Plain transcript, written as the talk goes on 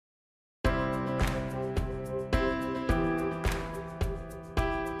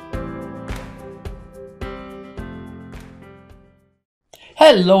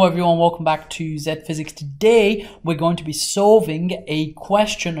Hello everyone, welcome back to Z Physics. Today we're going to be solving a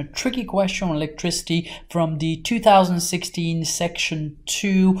tricky question on electricity from the 2016 Section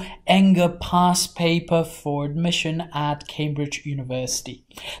 2 ENGAA past paper for admission at Cambridge University.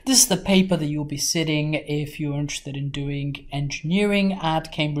 This is the paper that you'll be sitting if you're interested in doing engineering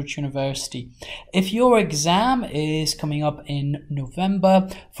at Cambridge University. If your exam is coming up in November,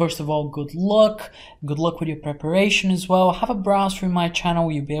 first of all, good luck. Good luck with your preparation as well. Have a browse through my channel.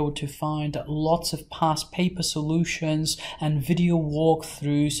 You'll be able to find lots of past paper solutions and video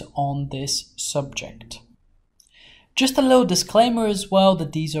walkthroughs on this subject. Just a little disclaimer as well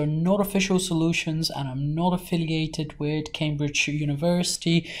that these are not official solutions and I'm not affiliated with Cambridge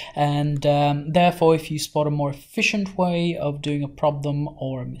University, and therefore if you spot a more efficient way of doing a problem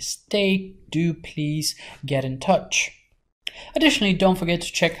or a mistake, do please get in touch. Additionally, don't forget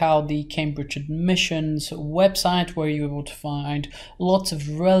to check out the Cambridge Admissions website where you're able to find lots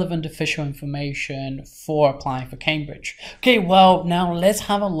of relevant official information for applying for Cambridge. Okay, well, now let's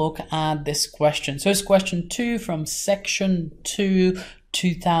have a look at this question. So it's question 2 from Section 2,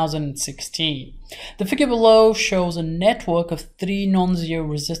 2016. The figure below shows a network of 3 non-zero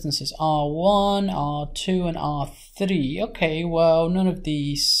resistances, R1, R2, and R3. Okay, well, none of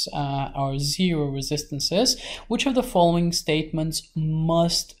these are zero resistances. Which of the following statements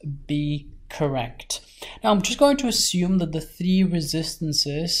must be correct? Now, I'm just going to assume that the 3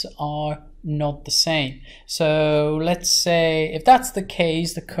 resistances are not the same. So let's say if that's the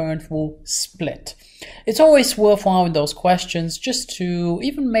case, the current will split. It's always worthwhile in those questions just to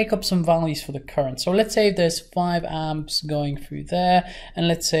even make up some values for the current. So let's say there's 5 amps going through there, and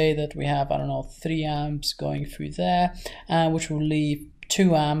let's say that we have, I don't know, 3 amps going through there, which will leave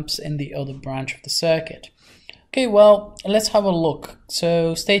 2 amps in the other branch of the circuit. Okay, well, let's have a look.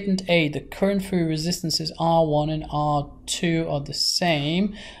 So statement A, the current through resistances R1 and R2 are the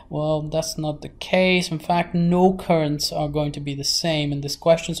same. Well, that's not the case. In fact, no currents are going to be the same in this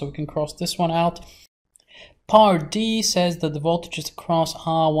question, so we can cross this one out. Part D says that the voltages across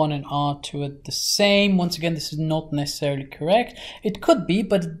R1 and R2 are the same. Once again, this is not necessarily correct. It could be,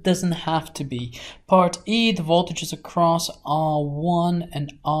 but it doesn't have to be. Part E, the voltages across R1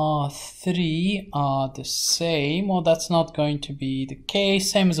 and R3 are the same. Well, that's not going to be the case,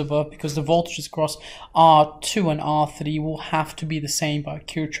 same as above, because the voltages across R2 and R3 will have to be the same by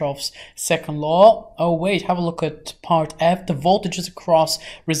Kirchhoff's second law. Oh wait, have a look at part F. The voltages across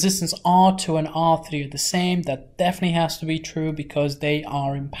resistance R2 and R3 are the same. That definitely has to be true because they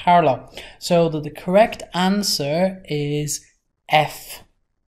are in parallel. So the correct answer is F.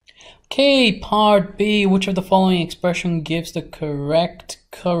 Okay, part B, which of the following expression gives the correct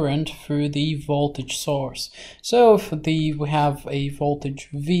current through the voltage source? So if we have a voltage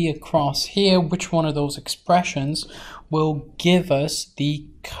V across here, which one of those expressions will give us the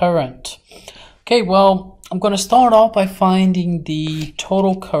current? Okay, well, I'm going to start off by finding the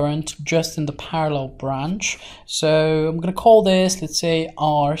total current just in the parallel branch. So I'm going to call this, let's say,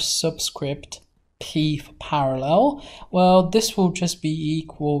 R subscript P for parallel. Well, this will just be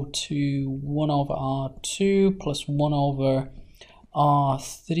equal to 1 over R2 plus 1 over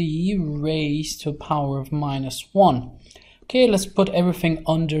R3 raised to the power of -1. Okay, let's put everything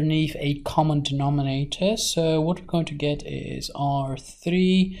underneath a common denominator. So what we're going to get is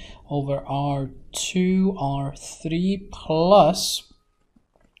R3 over R2, R3 plus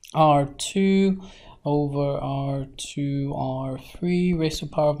R2 over R2, R3 raised to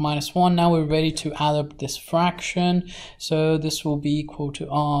the power of -1. Now we're ready to add up this fraction. So this will be equal to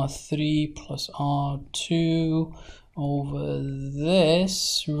R3 plus R2 over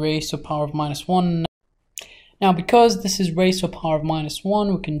this raised to the power of -1. Now, because this is raised to the power of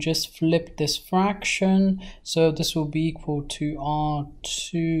 -1, we can just flip this fraction. So this will be equal to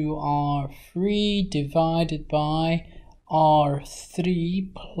R2, R3 divided by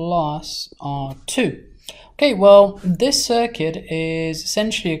R3 plus R2. Okay, well, this circuit is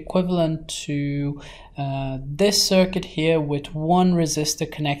essentially equivalent to this circuit here with one resistor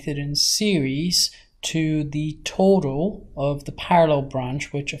connected in series to the total of the parallel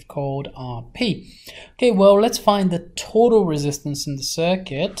branch, which I've called RP. Okay, well, let's find the total resistance in the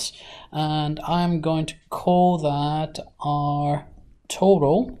circuit, and I'm going to call that R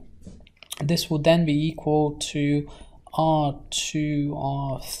total. This will then be equal to R2,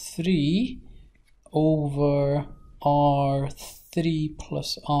 R3 over R3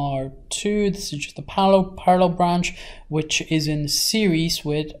 plus R2. This is just the parallel branch, which is in series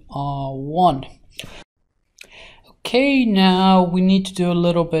with R1. Okay, now we need to do a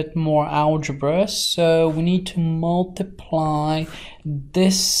little bit more algebra. So we need to multiply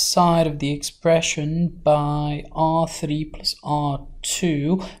this side of the expression by R3 plus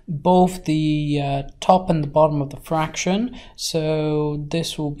R2, both the top and the bottom of the fraction. So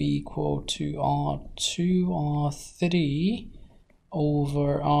this will be equal to R2, R3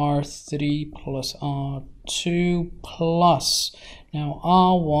 over R3 plus R2 plus, now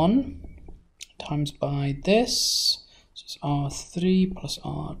R1 times by this, so it's R3 plus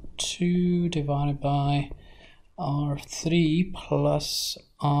R2 divided by R3 plus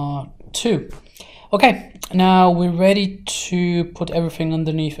R2. Okay, now we're ready to put everything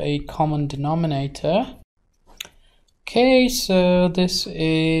underneath a common denominator. Okay, so this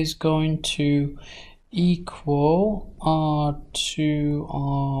is going to equal R2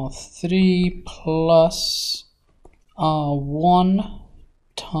 R3 plus R1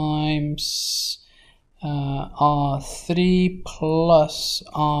 times R3 plus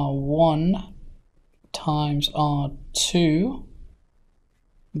R1 times R2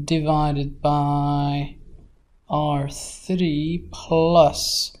 divided by R3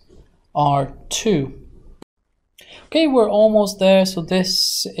 plus R2. Okay, we're almost there, so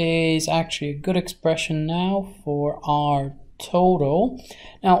this is actually a good expression now for our total.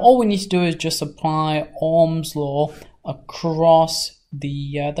 Now all we need to do is just apply Ohm's law across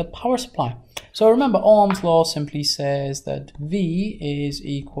the power supply. So remember, Ohm's law simply says that V is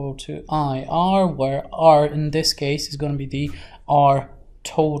equal to IR, where R in this case is going to be the R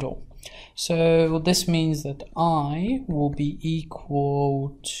total. So this means that I will be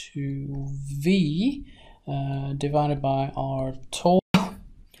equal to V divided by R total.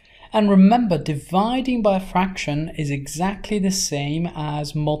 And remember, dividing by a fraction is exactly the same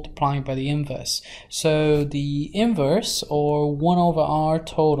as multiplying by the inverse. So the inverse, or 1 over R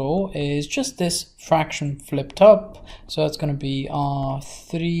total, is just this fraction flipped up. So it's going to be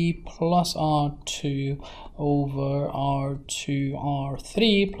R3 plus R2 over R2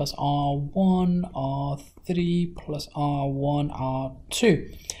 R3 plus R1 R3 plus R1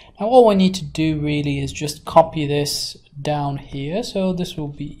 R2. Now all we need to do really is just copy this down here. So this will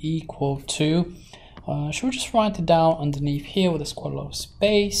be equal to, should we just write it down underneath here where there's quite a lot of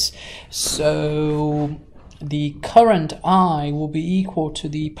space. So the current I will be equal to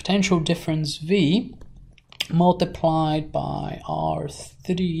the potential difference V multiplied by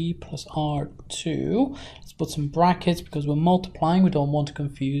R3 plus R2. Let's put some brackets because we're multiplying, we don't want to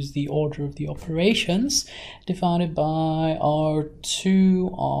confuse the order of the operations, divided by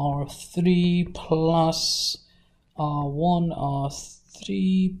R2 R3 plus R1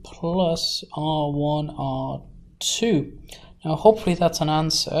 R3 plus R1 R2. Now hopefully that's an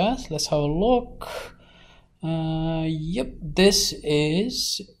answer. Let's have a look. Yep, this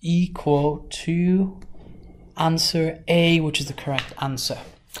is equal to answer A, which is the correct answer.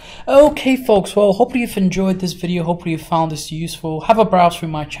 Okay folks, well hopefully you've enjoyed this video, hopefully you found this useful. Have a browse through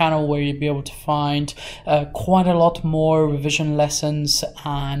my channel where you'll be able to find quite a lot more revision lessons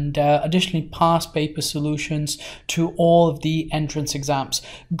and additionally past paper solutions to all of the entrance exams.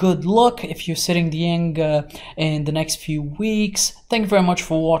 Good luck if you're sitting the ENGAA in the next few weeks. Thank you very much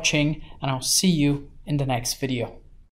for watching, and I'll see you in the next video.